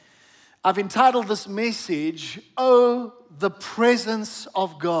I've entitled this message, Oh, the Presence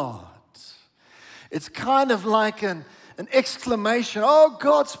of God. It's kind of like an exclamation, oh,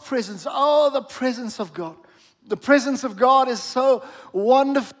 God's presence, oh, the presence of God. The presence of God is so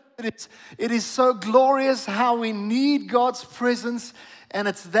wonderful. It is so glorious how we need God's presence, and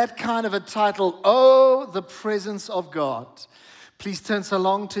it's that kind of a title, Oh, the Presence of God. Please turn so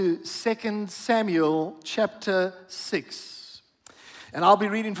long to 2 Samuel chapter 6. And I'll be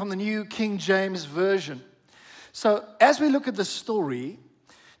reading from the New King James Version. So as we look at the story,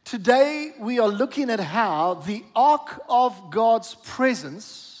 today we are looking at how the Ark of God's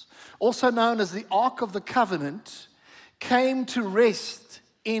presence, also known as the Ark of the Covenant, came to rest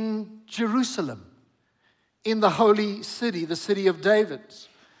in Jerusalem, in the holy city, the city of David.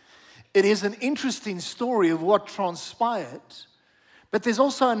 It is an interesting story of what transpired, but there's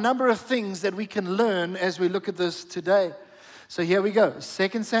also a number of things that we can learn as we look at this today. So here we go,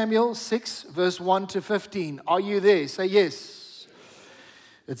 2 Samuel 6, verse 1 to 15. Are you there? Say yes.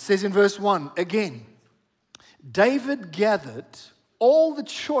 It says in verse 1, again, David gathered all the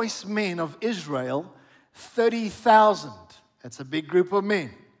choice men of Israel, 30,000. That's a big group of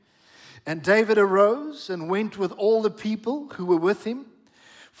men. And David arose and went with all the people who were with him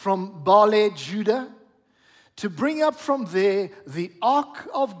from Baalah, Judah, to bring up from there the ark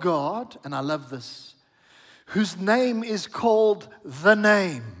of God, and I love this, whose name is called the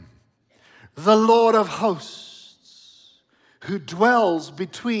Name, the Lord of hosts, who dwells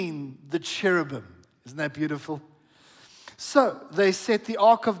between the cherubim. Isn't that beautiful? So they set the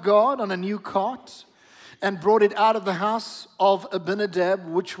ark of God on a new cart and brought it out of the house of Abinadab,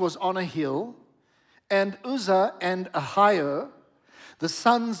 which was on a hill. And Uzzah and Ahio, the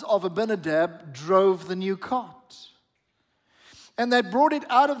sons of Abinadab, drove the new cart. And they brought it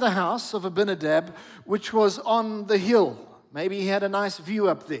out of the house of Abinadab, which was on the hill. Maybe he had a nice view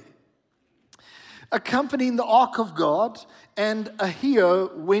up there. Accompanying the ark of God, and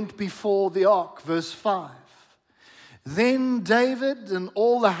Ahio went before the ark. Verse 5. Then David and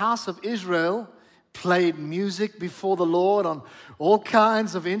all the house of Israel played music before the Lord on all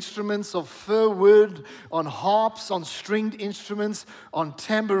kinds of instruments of fir wood, on harps, on stringed instruments, on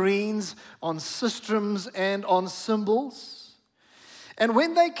tambourines, on sistrums, and on cymbals. And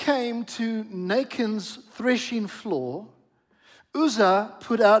when they came to Nachon's threshing floor, Uzzah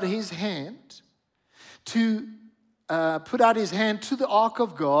put out his hand to the ark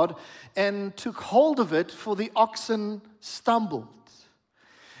of God and took hold of it, for the oxen stumbled.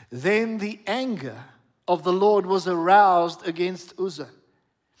 Then the anger of the Lord was aroused against Uzzah,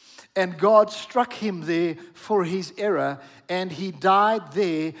 and God struck him there for his error, and he died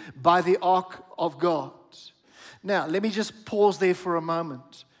there by the ark of God. Now, let me just pause there for a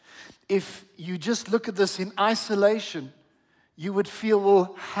moment. If you just look at this in isolation, you would feel,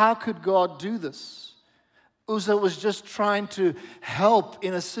 well, how could God do this? Uzzah was just trying to help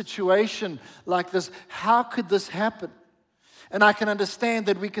in a situation like this. How could this happen? And I can understand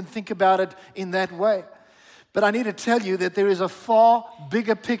that we can think about it in that way. But I need to tell you that there is a far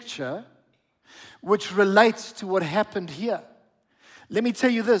bigger picture which relates to what happened here. Let me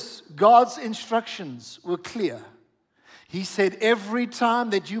tell you this, God's instructions were clear. He said, every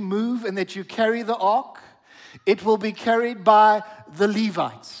time that you move and that you carry the ark, it will be carried by the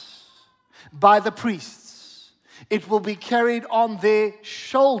Levites, by the priests. It will be carried on their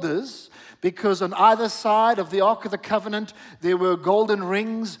shoulders, because on either side of the Ark of the Covenant, there were golden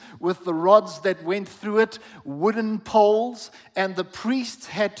rings with the rods that went through it, wooden poles, and the priests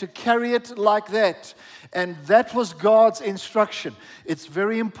had to carry it like that. And that was God's instruction. It's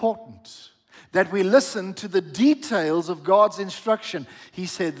very important that we listen to the details of God's instruction. He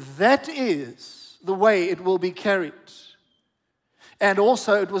said, that is the way it will be carried. And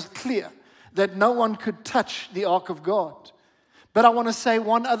also it was clear that no one could touch the ark of God. But I want to say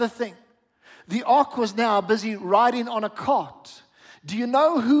one other thing. The ark was now busy riding on a cart. Do you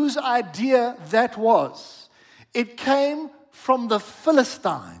know whose idea that was? It came from the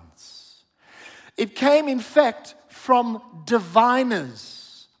Philistines. It came, in fact, from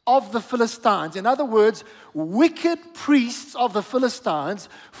diviners of the Philistines. In other words, wicked priests of the Philistines,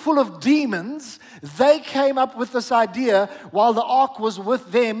 full of demons. They came up with this idea while the ark was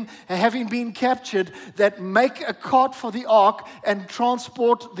with them, having been captured, that make a cart for the ark and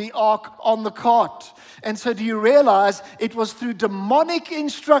transport the ark on the cart. And so do you realize it was through demonic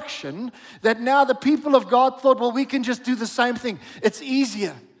instruction that now the people of God thought, well, we can just do the same thing. It's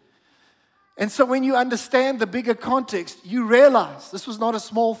easier. And so when you understand the bigger context, you realize this was not a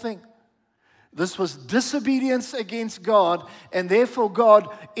small thing. This was disobedience against God, and therefore God,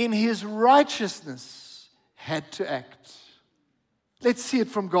 in His righteousness, had to act. Let's see it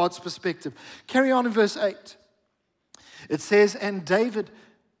from God's perspective. Carry on in verse 8. It says, and David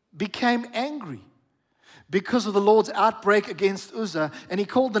became angry because of the Lord's outbreak against Uzzah, and he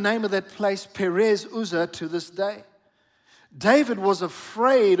called the name of that place Perez Uzzah to this day. David was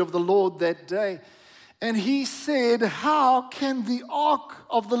afraid of the Lord that day, and he said, how can the ark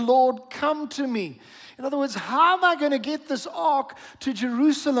of the Lord come to me? In other words, how am I going to get this ark to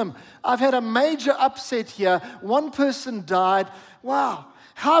Jerusalem? I've had a major upset here. One person died. Wow,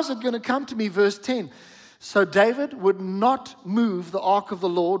 how's it going to come to me? Verse 10. So David would not move the ark of the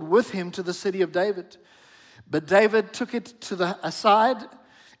Lord with him to the city of David. But David took it to the aside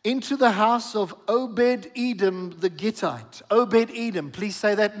into the house of Obed-Edom the Gittite. Obed-Edom, please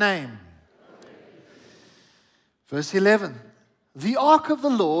say that name. Verse 11. The ark of the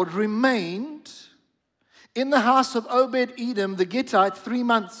Lord remained in the house of Obed-Edom the Gittite 3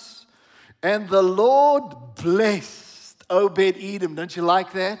 months. And the Lord blessed Obed-Edom. Don't you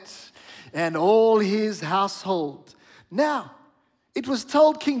like that? And all his household. Now, it was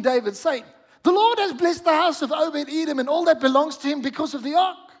told King David, saying, the Lord has blessed the house of Obed-Edom and all that belongs to him because of the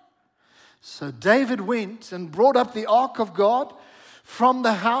ark. So David went and brought up the ark of God from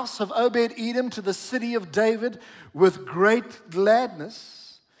the house of Obed-Edom to the city of David with great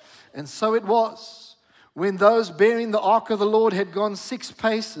gladness. And so it was, when those bearing the ark of the Lord had gone 6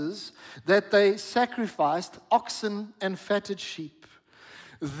 paces, that they sacrificed oxen and fatted sheep.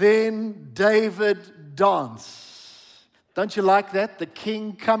 Then David danced. Don't you like that? The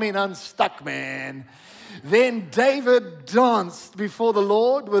king coming unstuck, man. Then David danced before the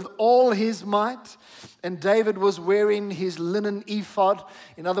Lord with all his might. And David was wearing his linen ephod.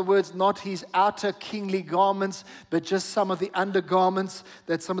 In other words, not his outer kingly garments, but just some of the undergarments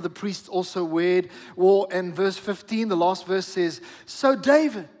that some of the priests also wore. And verse 15, the last verse says, so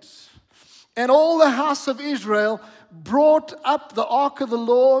David and all the house of Israel brought up the ark of the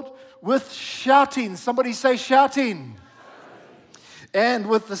Lord with shouting. Somebody say shouting. And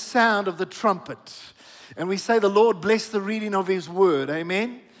with the sound of the trumpet. And we say the Lord bless the reading of his word.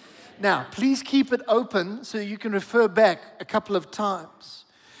 Amen. Now, please keep it open so you can refer back a couple of times.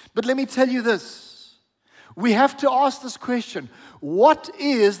 But let me tell you this. We have to ask this question. What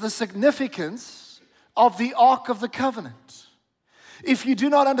is the significance of the Ark of the Covenant? If you do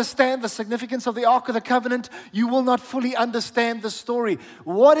not understand the significance of the Ark of the Covenant, you will not fully understand the story.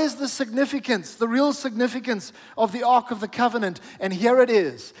 What is the significance, the real significance of the Ark of the Covenant? And here it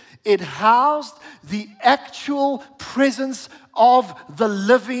is. It housed the actual presence of the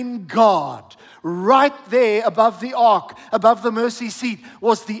living God. Right there above the ark, above the mercy seat,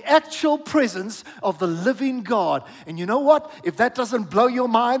 was the actual presence of the living God. And you know what? If that doesn't blow your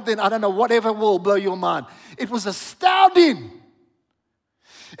mind, then I don't know whatever will blow your mind. It was astounding.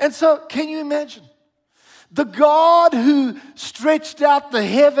 And so, can you imagine? The God who stretched out the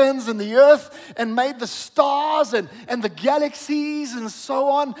heavens and the earth and made the stars and the galaxies and so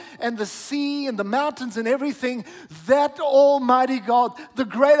on, and the sea and the mountains and everything, that Almighty God, the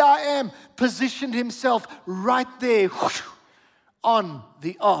great I Am, positioned himself right there on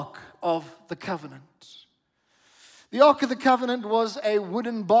the Ark of the Covenant. The Ark of the Covenant was a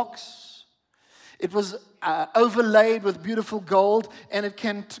wooden box. It was overlaid with beautiful gold, and it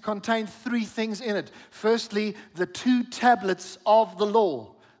can contain 3 things in it. Firstly, the 2 tablets of the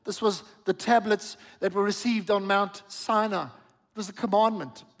law. This was the tablets that were received on Mount Sinai. It was the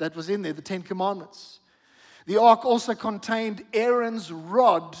commandment that was in there, the 10 commandments. The ark also contained Aaron's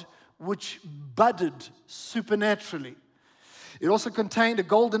rod, which budded supernaturally. It also contained a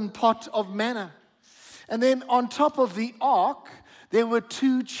golden pot of manna. And then on top of the ark, there were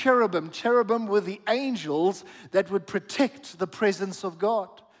 2 cherubim. Cherubim were the angels that would protect the presence of God.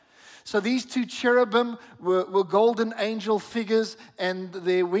 So these 2 cherubim were golden angel figures, and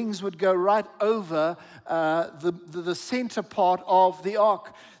their wings would go right over the center part of the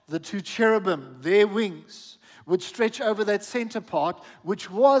ark. The 2 cherubim, their wings, would stretch over that center part, which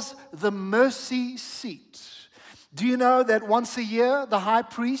was the mercy seat. Do you know that once a year, the high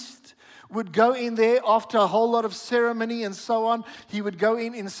priest would go in there after a whole lot of ceremony and so on? He would go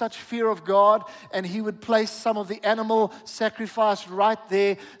in such fear of God, and he would place some of the animal sacrifice right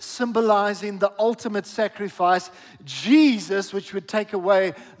there, symbolizing the ultimate sacrifice, Jesus, which would take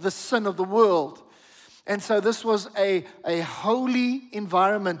away the sin of the world. And so this was a holy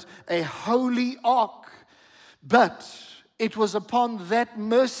environment, a holy ark. But it was upon that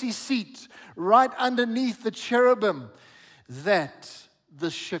mercy seat, right underneath the cherubim, that the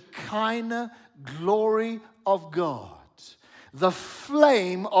Shekinah glory of God, the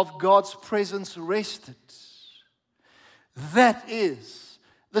flame of God's presence rested. That is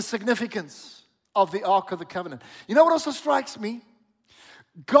the significance of the Ark of the Covenant. You know what also strikes me?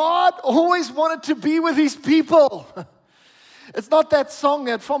 God always wanted to be with his people. It's not that song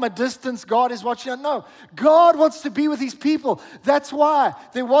that from a distance God is watching. No, God wants to be with his people. That's why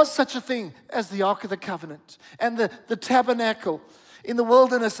there was such a thing as the Ark of the Covenant and the tabernacle in the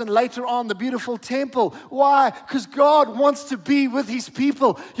wilderness, and later on the beautiful temple. Why? Because God wants to be with his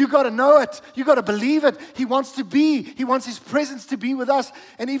people. You got to know it. You got to believe it. He wants to be. He wants his presence to be with us.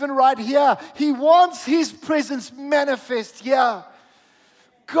 And even right here, he wants his presence manifest here.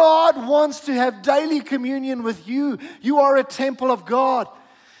 God wants to have daily communion with you. You are a temple of God,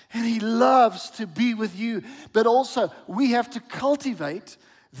 and he loves to be with you. But also, we have to cultivate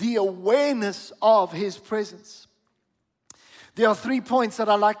the awareness of his presence. There are 3 points that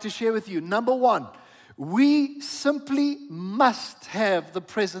I'd like to share with you. Number one, we simply must have the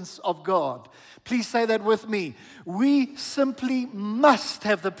presence of God. Please say that with me. We simply must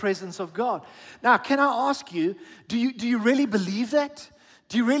have the presence of God. Now, can I ask you, do you really believe that?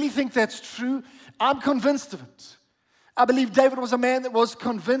 Do you really think that's true? I'm convinced of it. I believe David was a man that was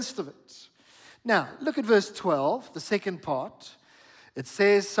convinced of it. Now, look at verse 12, the second part. It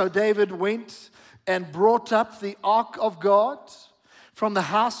says, so David went and brought up the ark of God from the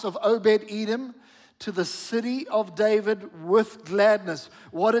house of Obed-Edom to the city of David with gladness.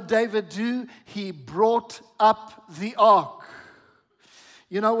 What did David do? He brought up the ark.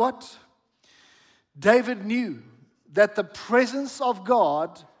 You know what? David knew that the presence of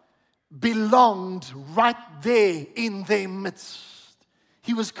God belonged right there in their midst.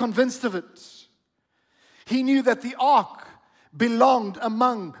 He was convinced of it. He knew that the ark belonged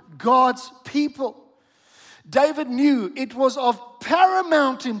among God's people. David knew it was of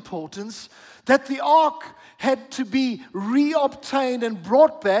paramount importance that the ark had to be reobtained and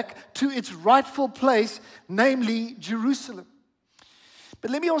brought back to its rightful place, namely Jerusalem.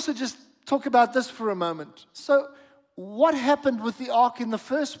 But let me also just talk about this for a moment. So, what happened with the ark in the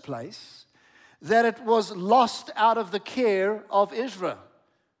first place that it was lost out of the care of Israel?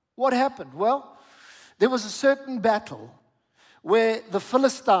 What happened? Well, there was a certain battle where the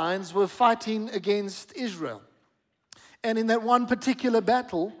Philistines were fighting against Israel. And in that one particular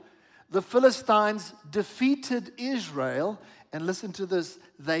battle, the Philistines defeated Israel. And listen to this,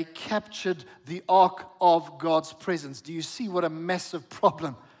 they captured the ark of God's presence. Do you see what a massive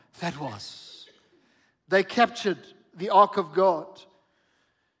problem that was? They captured the ark of God.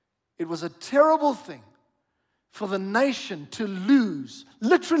 It was a terrible thing for the nation to lose,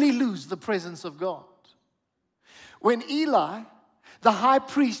 literally lose the presence of God. When Eli, the high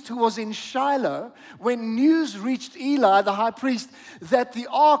priest who was in Shiloh, when news reached Eli, the high priest, that the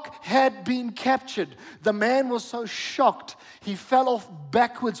ark had been captured, the man was so shocked, he fell off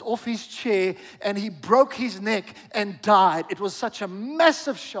backwards off his chair and he broke his neck and died. It was such a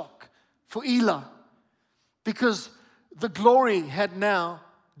massive shock for Eli because the glory had now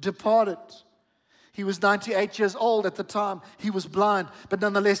departed. He was 98 years old at the time. He was blind, but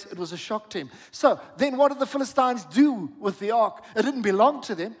nonetheless, it was a shock to him. So then what did the Philistines do with the ark? It didn't belong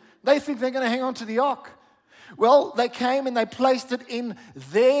to them. They think they're going to hang on to the ark. Well, they came and they placed it in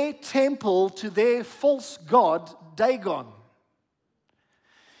their temple to their false god, Dagon.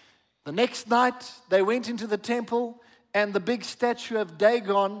 The next night, they went into the temple, and the big statue of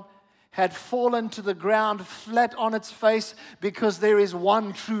Dagon had fallen to the ground flat on its face, because there is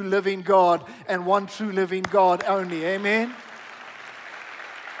one true living God and one true living God only. Amen?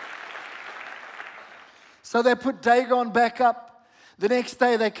 So they put Dagon back up. The next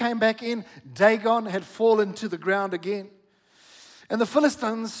day they came back in. Dagon had fallen to the ground again. And the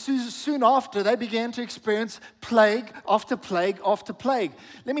Philistines, soon after, they began to experience plague after plague after plague.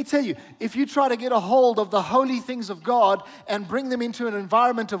 Let me tell you, if you try to get a hold of the holy things of God and bring them into an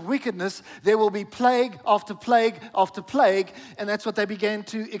environment of wickedness, there will be plague after plague after plague, and that's what they began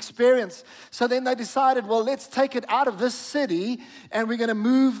to experience. So then they decided, well, let's take it out of this city, and we're going to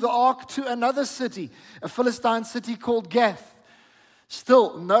move the ark to another city, a Philistine city called Gath.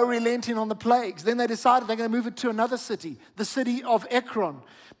 Still, no relenting on the plagues. Then they decided they're going to move it to another city, the city of Ekron.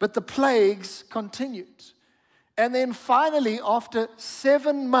 But the plagues continued. And then finally, after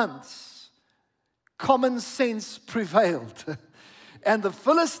 7 months, common sense prevailed. And the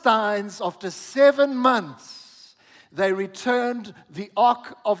Philistines, after 7 months, they returned the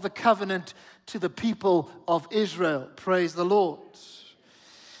Ark of the Covenant to the people of Israel. Praise the Lord.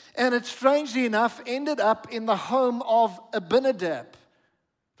 And it, strangely enough, ended up in the home of Abinadab.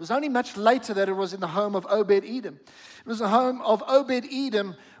 It was only much later that it was in the home of Obed-Edom. It was the home of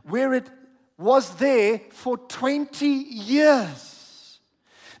Obed-Edom, where it was there for 20 years.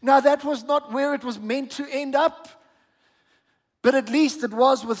 Now, that was not where it was meant to end up, but at least it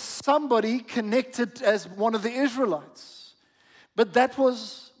was with somebody connected as one of the Israelites. But that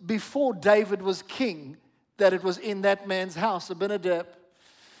was before David was king, that it was in that man's house, Abinadab.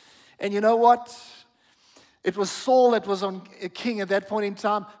 And you know what? It was Saul that was on a king at that point in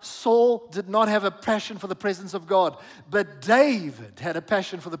time. Saul did not have a passion for the presence of God. But David had a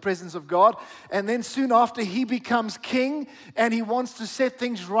passion for the presence of God. And then soon after, he becomes king and he wants to set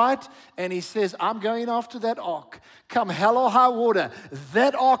things right. And he says, I'm going after that ark. Come hell or high water,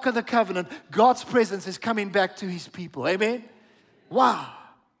 that ark of the covenant, God's presence is coming back to his people. Amen? Wow.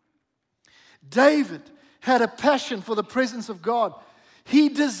 David had a passion for the presence of God. He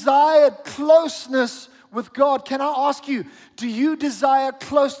desired closeness with God. Can I ask you, do you desire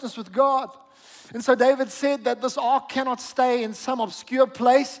closeness with God? And so David said that this ark cannot stay in some obscure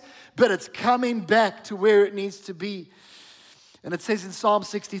place, but it's coming back to where it needs to be. And it says in Psalm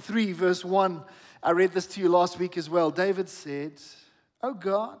 63, verse 1, I read this to you last week as well. David said, "Oh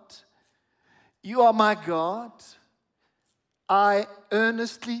God, you are my God. I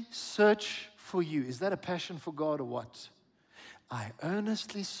earnestly search for you." Is that a passion for God or what? I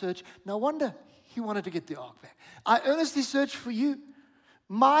earnestly search. No wonder he wanted to get the ark back. I earnestly search for you.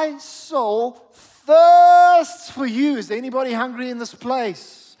 My soul thirsts for you. Is there anybody hungry in this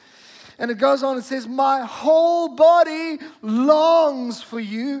place? And it goes on and says, my whole body longs for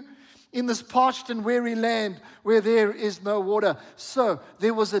you in this parched and weary land where there is no water. So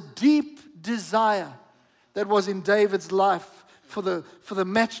there was a deep desire that was in David's life for the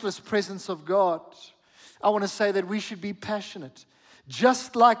matchless presence of God. I want to say that we should be passionate,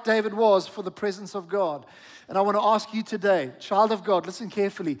 just like David was, for the presence of God. And I want to ask you today, child of God, listen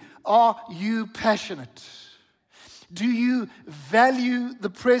carefully. Are you passionate? Do you value the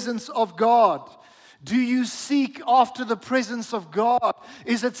presence of God? Do you seek after the presence of God?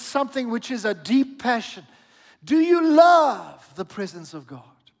 Is it something which is a deep passion? Do you love the presence of God?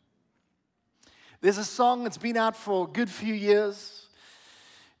 There's a song that's been out for a good few years,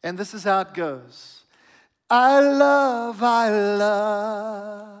 and this is how it goes. I love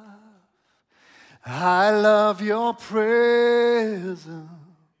your presence.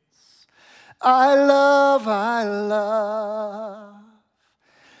 I love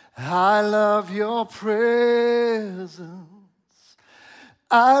your presence.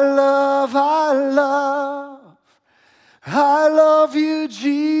 I love you,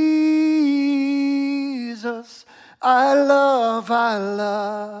 Jesus. I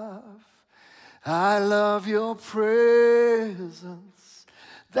love your presence.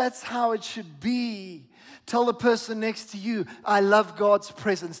 That's how it should be. Tell the person next to you, I love God's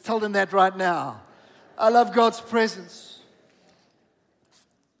presence. Tell them that right now. I love God's presence.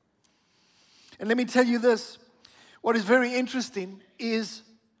 And let me tell you this. What is very interesting is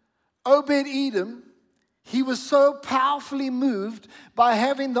Obed-Edom, he was so powerfully moved by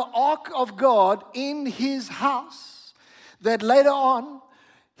having the ark of God in his house that later on,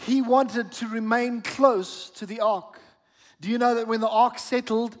 he wanted to remain close to the ark. Do you know that when the ark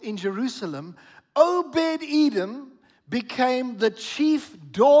settled in Jerusalem, Obed-Edom became the chief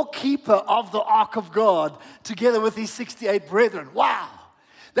doorkeeper of the ark of God together with his 68 brethren? Wow!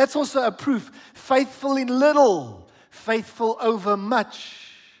 That's also a proof. Faithful in little, faithful over much.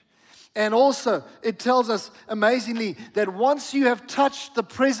 And also, it tells us amazingly that once you have touched the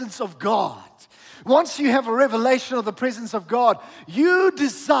presence of God, once you have a revelation of the presence of God, you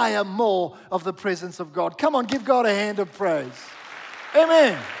desire more of the presence of God. Come on, give God a hand of praise.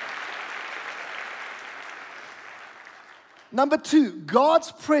 Amen. Number 2,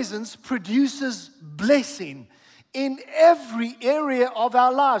 God's presence produces blessing in every area of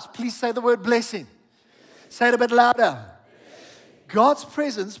our lives. Please say the word blessing. Say it a bit louder. God's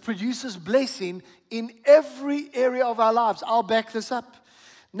presence produces blessing in every area of our lives. I'll back this up.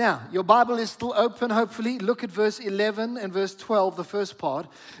 Now, your Bible is still open, hopefully. Look at verse 11 and verse 12, the first part.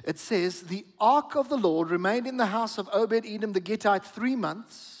 It says, the ark of the Lord remained in the house of Obed-Edom the Gittite 3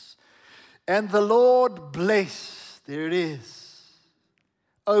 months, and the Lord blessed, there it is,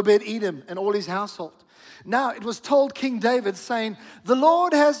 Obed-Edom and all his household. Now, it was told King David, saying, the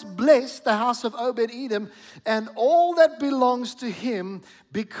Lord has blessed the house of Obed-Edom and all that belongs to him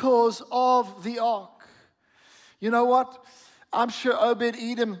because of the ark. You know what? I'm sure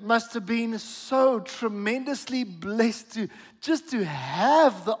Obed-Edom must have been so tremendously blessed to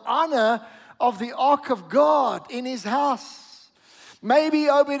have the honor of the ark of God in his house. Maybe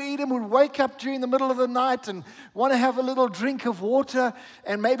Obed-Edom would wake up during the middle of the night and want to have a little drink of water,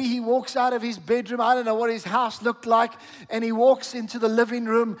 and maybe he walks out of his bedroom. I don't know what his house looked like, and he walks into the living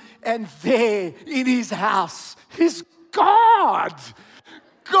room, and there in his house is God.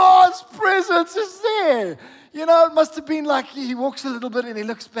 God's presence is there. You know, it must have been like he walks a little bit and he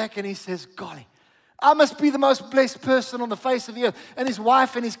looks back and he says, golly, I must be the most blessed person on the face of the earth. And his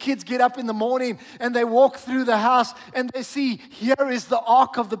wife and his kids get up in the morning and they walk through the house and they see, here is the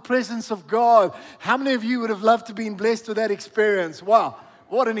ark of the presence of God. How many of you would have loved to be blessed with that experience? Wow,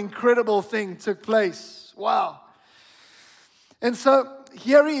 what an incredible thing took place. Wow. And so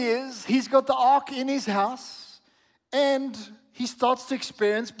here he is. He's got the ark in his house and he starts to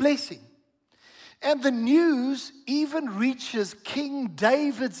experience blessing. And the news even reaches King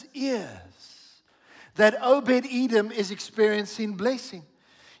David's ears that Obed-Edom is experiencing blessing.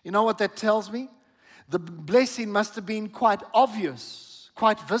 You know what that tells me? The blessing must have been quite obvious,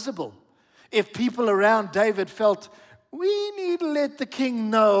 quite visible. If people around David felt, we need to let the king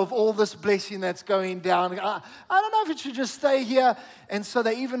know of all this blessing that's going down. I don't know if it should just stay here. And so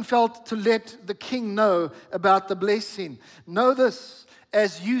they even felt to let the king know about the blessing. Know this,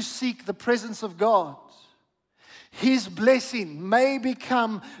 as you seek the presence of God, His blessing may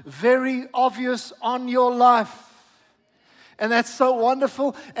become very obvious on your life. And that's so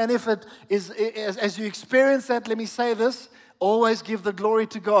wonderful. And if it is, as you experience that, let me say this, always give the glory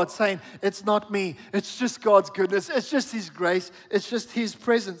to God, saying, it's not me, it's just God's goodness, it's just His grace, it's just His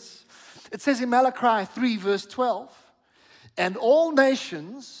presence. It says in Malachi 3 verse 12, and all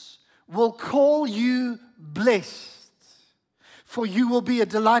nations will call you blessed, for you will be a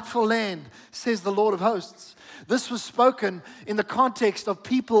delightful land, says the Lord of hosts. This was spoken in the context of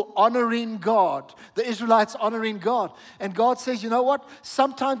people honoring God, the Israelites honoring God. And God says, you know what?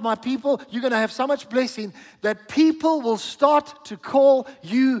 Sometimes my people, you're going to have so much blessing that people will start to call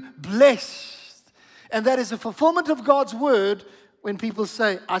you blessed. And that is a fulfillment of God's word when people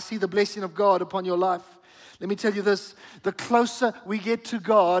say, I see the blessing of God upon your life. Let me tell you this, the closer we get to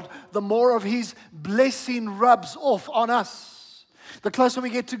God, the more of His blessing rubs off on us. The closer we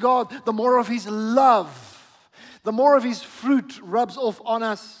get to God, the more of His love, the more of His fruit rubs off on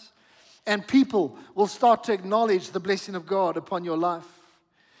us, and people will start to acknowledge the blessing of God upon your life.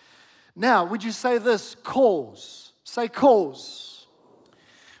 Now, would you say this? Cause. Say cause.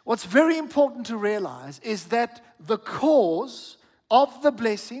 What's very important to realize is that the cause of the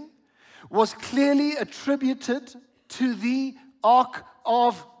blessing was clearly attributed to the ark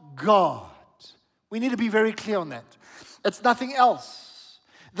of God. We need to be very clear on that. It's nothing else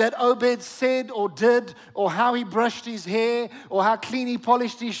that Obed said or did, or how he brushed his hair, or how clean he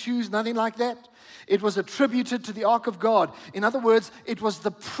polished his shoes, nothing like that. It was attributed to the ark of God. In other words, it was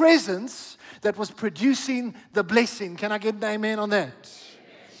the presence that was producing the blessing. Can I get an amen on that?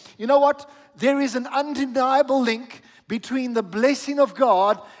 You know what? There is an undeniable link between the blessing of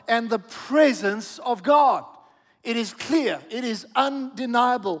God and the presence of God. It is clear. It is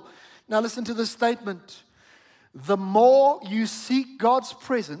undeniable. Now listen to this statement. The more you seek God's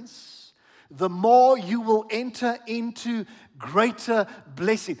presence, the more you will enter into greater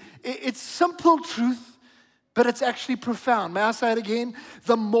blessing. It's simple truth, but it's actually profound. May I say it again?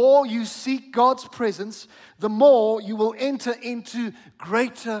 The more you seek God's presence, the more you will enter into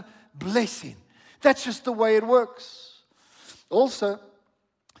greater blessing. That's just the way it works. Also,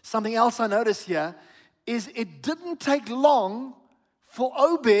 something else I notice here is it didn't take long for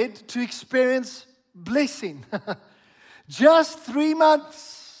Obed to experience blessing. Just 3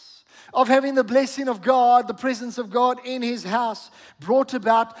 months of having the blessing of God, the presence of God in his house, brought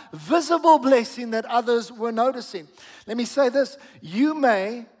about visible blessing that others were noticing. Let me say this, you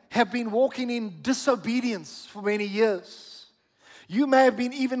may have been walking in disobedience for many years. You may have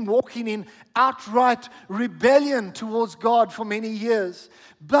been even walking in outright rebellion towards God for many years.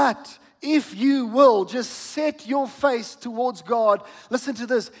 But if you will just set your face towards God, listen to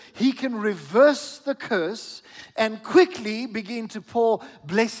this, He can reverse the curse and quickly begin to pour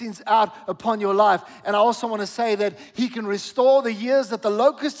blessings out upon your life. And I also want to say that He can restore the years that the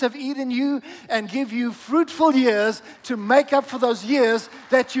locusts have eaten you and give you fruitful years to make up for those years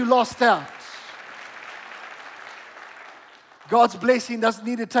that you lost out. God's blessing doesn't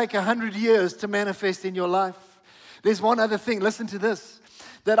need to take 100 years to manifest in your life. There's one other thing, listen to this,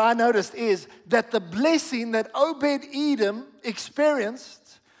 that I noticed is that the blessing that Obed-Edom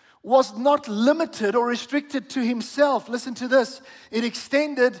experienced was not limited or restricted to himself. Listen to this. It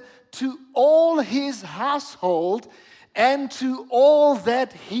extended to all his household and to all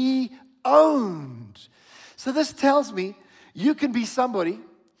that he owned. So this tells me you can be somebody,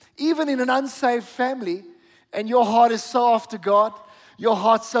 even in an unsaved family, and your heart is so after God, your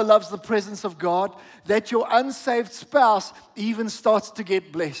heart so loves the presence of God, that your unsaved spouse even starts to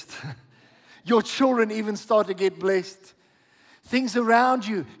get blessed. Your children even start to get blessed. Things around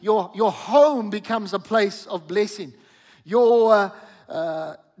you, your home becomes a place of blessing. Your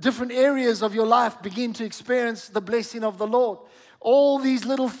different areas of your life begin to experience the blessing of the Lord. All these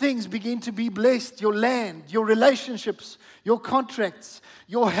little things begin to be blessed. Your land, your relationships, your contracts,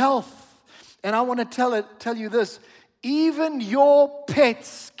 your health. And I want to tell you this. Even your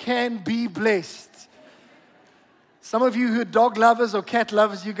pets can be blessed. Some of you who are dog lovers or cat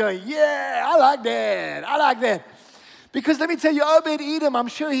lovers, you go, yeah, I like that. I like that. Because let me tell you, Obed-Edom, I'm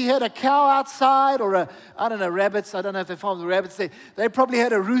sure he had a cow outside or rabbits. I don't know if they farmed the rabbits. They probably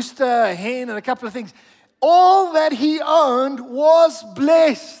had a rooster, a hen, and a couple of things. All that he owned was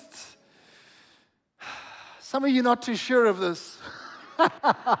blessed. Some of you are not too sure of this.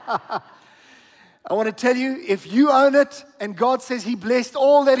 I want to tell you, if you own it and God says he blessed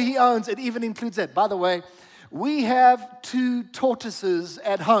all that he owns, it even includes that. By the way, we have 2 tortoises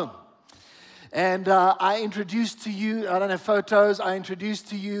at home. And I introduced to you, I don't have photos, I introduced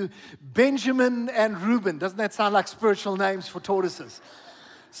to you Benjamin and Reuben. Doesn't that sound like spiritual names for tortoises?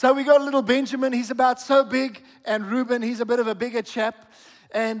 So we got a little Benjamin, he's about so big, and Reuben, he's a bit of a bigger chap.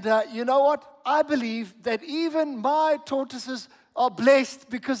 And you know what? I believe that even my tortoises are blessed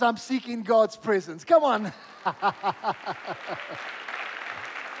because I'm seeking God's presence. Come on.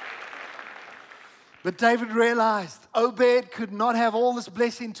 But David realized Obed could not have all this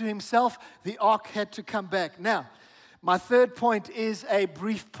blessing to himself. The ark had to come back. Now, my third point is a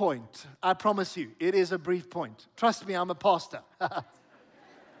brief point. I promise you, it is a brief point. Trust me, I'm a pastor.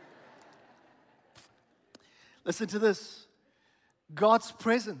 Listen to this. God's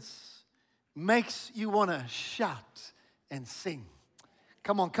presence makes you want to shout and sing.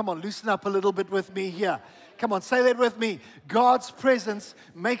 Come on, loosen up a little bit with me here. Come on, say that with me. God's presence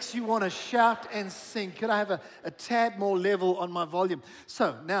makes you want to shout and sing. Could I have a tad more level on my volume?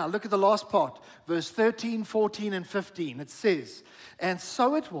 So now look at the last part, verse 13, 14, and 15. It says, and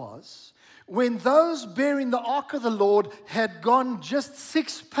so it was, when those bearing the ark of the Lord had gone just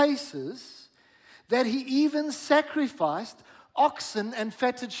 6 paces, that he even sacrificed oxen and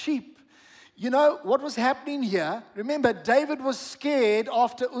fatted sheep. You know what was happening here? Remember, David was scared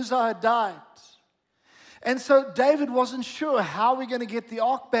after Uzzah had died. And so David wasn't sure how we're going to get the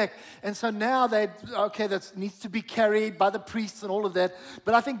ark back. And so now that needs to be carried by the priests and all of that.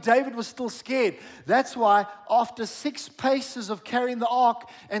 But I think David was still scared. That's why after 6 paces of carrying the ark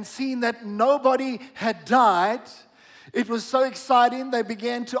and seeing that nobody had died, it was so exciting. They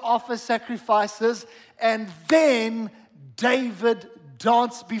began to offer sacrifices. And then David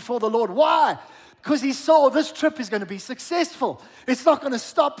danced before the Lord. Why? Because he saw this trip is going to be successful. It's not going to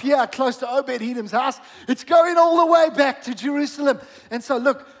stop here close to Obed-Edom's house. It's going all the way back to Jerusalem. And so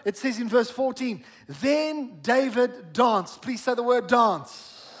look, it says in verse 14, then David danced. Please say the word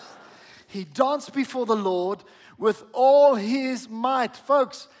dance. He danced before the Lord with all his might.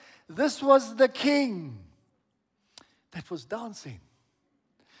 Folks, this was the king that was dancing.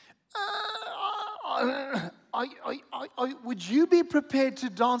 Would you be prepared to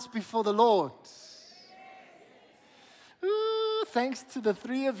dance before the Lord? Ooh, thanks to the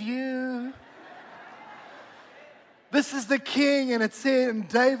 3 of you. This is the king, and it said, and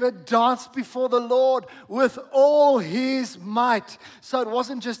David danced before the Lord with all his might. So it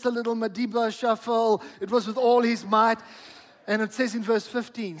wasn't just a little Madiba shuffle, it was with all his might. And it says in verse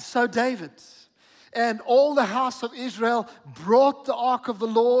 15, so David and all the house of Israel brought the ark of the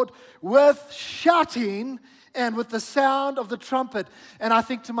Lord with shouting and with the sound of the trumpet. And I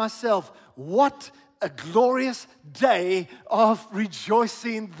think to myself, what a glorious day of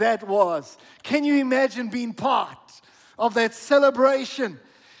rejoicing that was. Can you imagine being part of that celebration?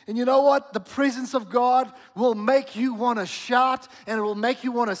 And you know what? The presence of God will make you want to shout and it will make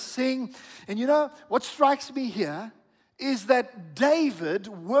you want to sing. And you know, what strikes me here is that David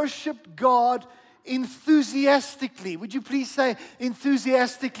worshiped God enthusiastically. Would you please say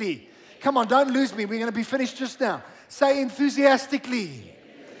enthusiastically? Come on, don't lose me. We're going to be finished just now. Say enthusiastically.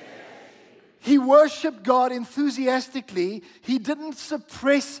 He worshiped God enthusiastically. He didn't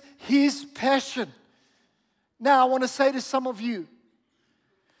suppress his passion. Now, I want to say to some of you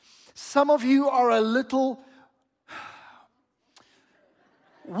are a little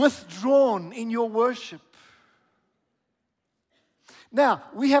withdrawn in your worship. Now,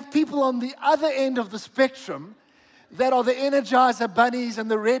 we have people on the other end of the spectrum that are the Energizer bunnies and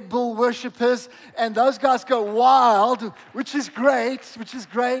the Red Bull worshipers, and those guys go wild, which is great.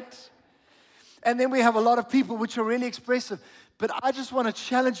 And then we have a lot of people which are really expressive. But I just want to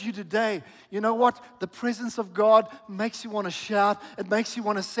challenge you today. You know what? The presence of God makes you want to shout. It makes you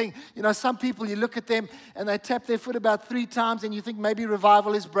want to sing. You know, some people, you look at them and they tap their foot about 3 times and you think maybe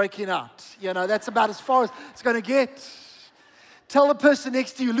revival is breaking out. You know, that's about as far as it's going to get. Tell the person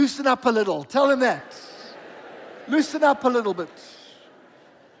next to you, loosen up a little. Tell them that. Loosen up a little bit.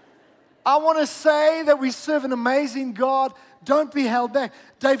 I want to say that we serve an amazing God. Don't be held back.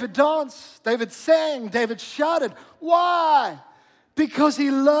 David danced, David sang, David shouted. Why? Because he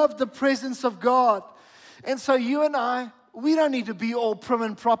loved the presence of God. And so you and I, we don't need to be all prim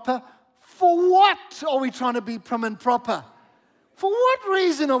and proper. For what are we trying to be prim and proper? For what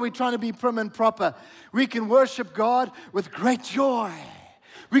reason are we trying to be prim and proper? We can worship God with great joy.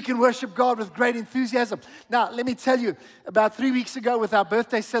 We can worship God with great enthusiasm. Now, let me tell you, about 3 weeks ago with our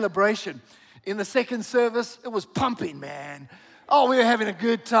birthday celebration, in the second service, it was pumping, man. Oh, we were having a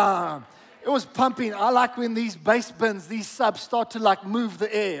good time. It was pumping. I like when these bass bins, these subs start to like move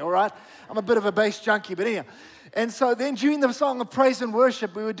the air, all right? I'm a bit of a bass junkie, but anyhow. And so then during the song of praise and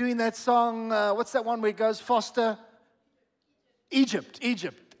worship, we were doing that song, what's that one where it goes, Foster? Egypt,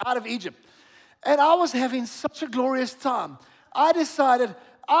 out of Egypt. And I was having such a glorious time. I decided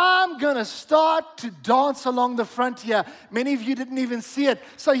I'm going to start to dance along the front here. Many of you didn't even see it.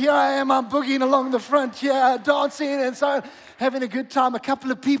 So here I am, I'm boogieing along the front here, dancing and so having a good time. A couple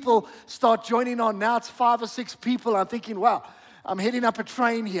of people start joining on. Now it's 5 or 6 people. I'm thinking, wow, I'm heading up a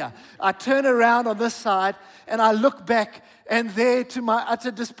train here. I turn around on this side and I look back, and there, to my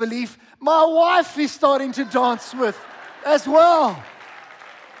utter disbelief, my wife is starting to dance with as well.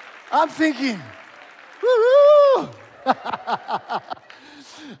 I'm thinking, woo-hoo!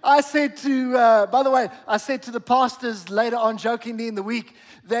 I said to, by the way, I said to the pastors later on jokingly in the week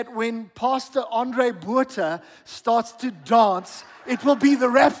that when Pastor Andre Buerta starts to dance, it will be the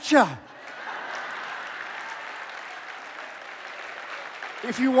rapture.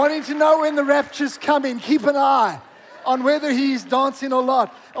 If you're wanting to know when the rapture's coming, keep an eye on whether he's dancing or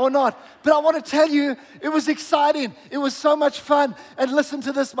not. But I want to tell you, it was exciting. It was so much fun. And listen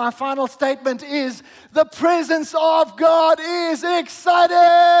to this. My final statement is, the presence of God is exciting.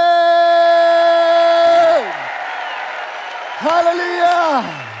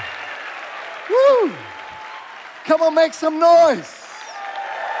 Hallelujah. Woo. Come on, make some noise.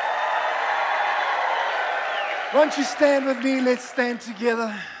 Won't you stand with me? Let's stand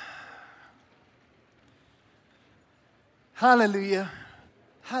together. Hallelujah.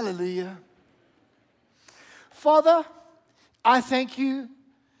 Hallelujah. Father, I thank you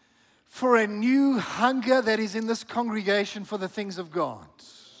for a new hunger that is in this congregation for the things of God.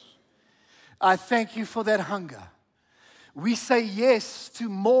 I thank you for that hunger. We say yes to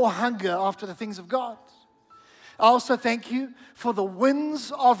more hunger after the things of God. I also thank you for the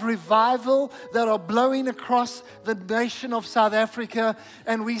winds of revival that are blowing across the nation of South Africa.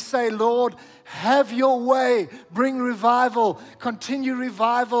 And we say, Lord, have your way. Bring revival. Continue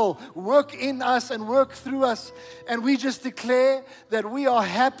revival. Work in us and work through us. And we just declare that we are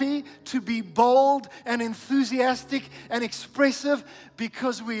happy to be bold and enthusiastic and expressive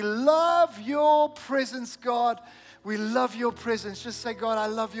because we love your presence, God. We love your presence. Just say, God, I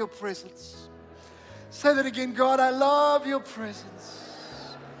love your presence. Say that again. God, I love your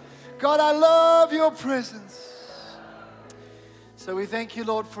presence. God, I love your presence. So we thank you,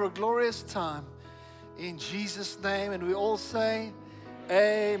 Lord, for a glorious time in Jesus' name. And we all say,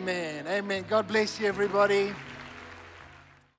 amen. Amen. God bless you, everybody.